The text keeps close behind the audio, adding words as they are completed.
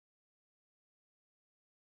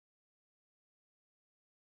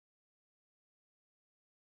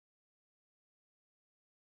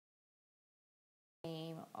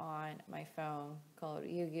on my phone called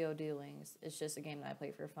Yu-Gi-Oh! Duel Links. It's just a game that I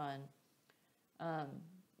play for fun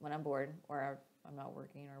when I'm bored or I'm not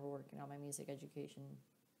working or working on my music education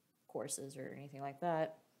courses or anything like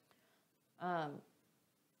that.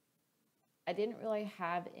 I didn't really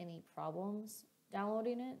have any problems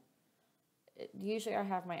downloading it. Usually I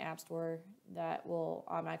have my app store that will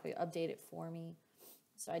automatically update it for me.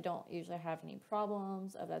 So I don't usually have any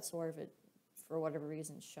problems of that sort if it, for whatever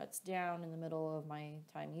reason, shuts down in the middle of my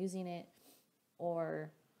time using it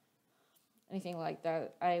or anything like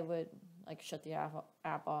that. I would like shut the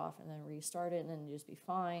app off and then restart it and then just be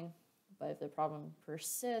fine. But if the problem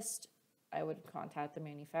persists, I would contact the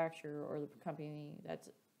manufacturer or the company that's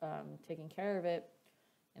taking care of it,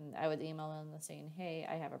 and I would email them saying, hey,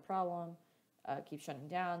 I have a problem, keep shutting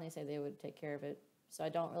down. They say they would take care of it. So I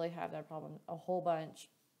don't really have that problem a whole bunch.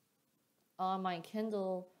 On my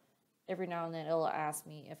Kindle, every now and then it'll ask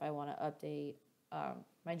me if I want to update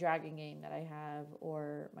my Dragon game that I have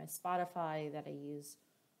or my Spotify that I use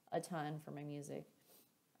a ton for my music.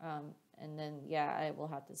 And then, yeah, I will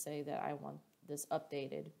have to say that I want this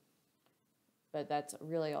updated. But that's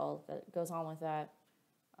really all that goes on with that.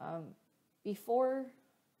 Before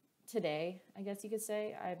today, I guess you could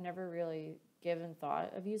say, I've never really given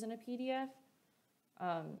thought of using a PDF.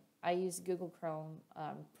 I use Google Chrome,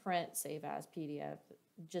 print, save as PDF,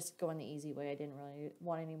 just going the easy way. I didn't really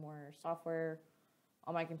want any more software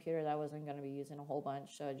on my computer that I wasn't going to be using a whole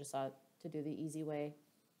bunch, so I just thought to do the easy way.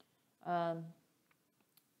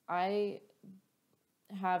 I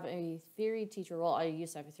have a theory teacher. Well, I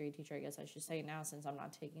used to have a theory teacher, I guess I should say now, since I'm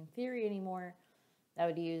not taking theory anymore. That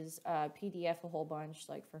would use PDF a whole bunch,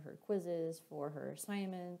 like for her quizzes, for her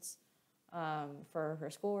assignments, for her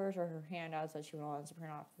scores or her handouts that she would want to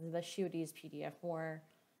print off. That she would use PDF more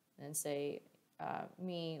than, say,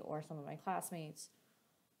 me or some of my classmates.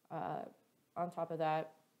 On top of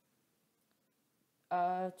that,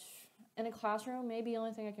 in a classroom, maybe the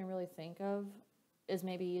only thing I can really think of is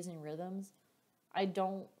maybe using rhythms. I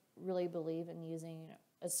don't really believe in using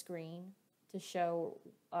a screen to show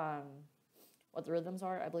what the rhythms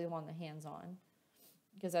are. I believe on the hands-on,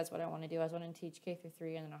 because that's what I want to do. I want to teach K through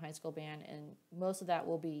 3 and then a high school band, and most of that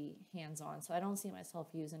will be hands-on. So I don't see myself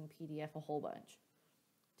using PDF a whole bunch,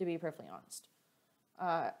 to be perfectly honest.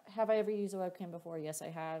 Have I ever used a webcam before? Yes, I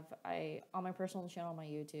have. On my personal channel on my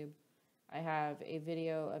YouTube, I have a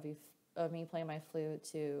video of me playing my flute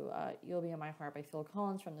to You'll Be in My Heart by Phil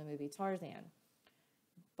Collins from the movie Tarzan.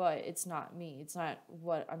 But it's not me. It's not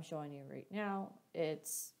what I'm showing you right now.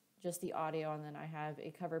 It's just the audio, and then I have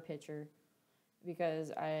a cover picture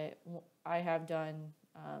because I have done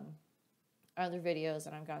other videos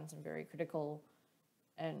and I've gotten some very critical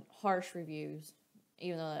and harsh reviews,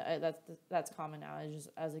 even though that's common now.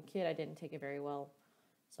 As a kid, I didn't take it very well,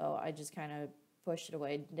 so I just kind of pushed it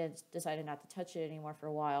away. Decided not to touch it anymore for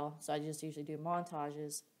a while, so I just usually do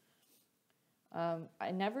montages.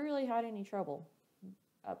 I never really had any trouble.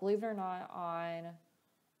 Believe it or not,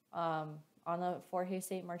 on the Fort Hays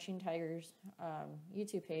State Marching Tigers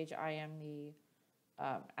YouTube page, I am the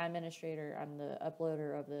administrator. I'm the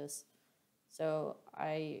uploader of this. So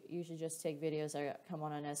I usually just take videos that come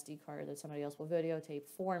on an SD card that somebody else will videotape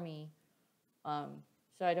for me.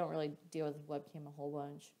 So I don't really deal with webcam a whole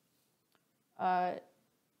bunch.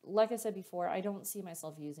 Like I said before, I don't see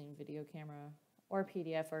myself using video camera or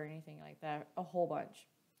PDF or anything like that a whole bunch,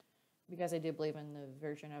 because I do believe in the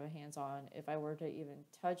version of a hands-on. If I were to even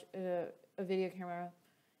touch a video camera,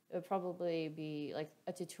 it would probably be like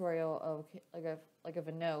a tutorial of like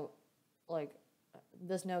a note, like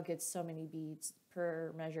this note gets so many beats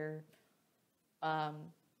per measure,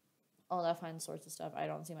 all that fun sorts of stuff. I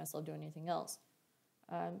don't see myself doing anything else.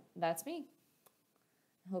 That's me.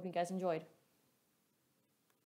 I hope you guys enjoyed.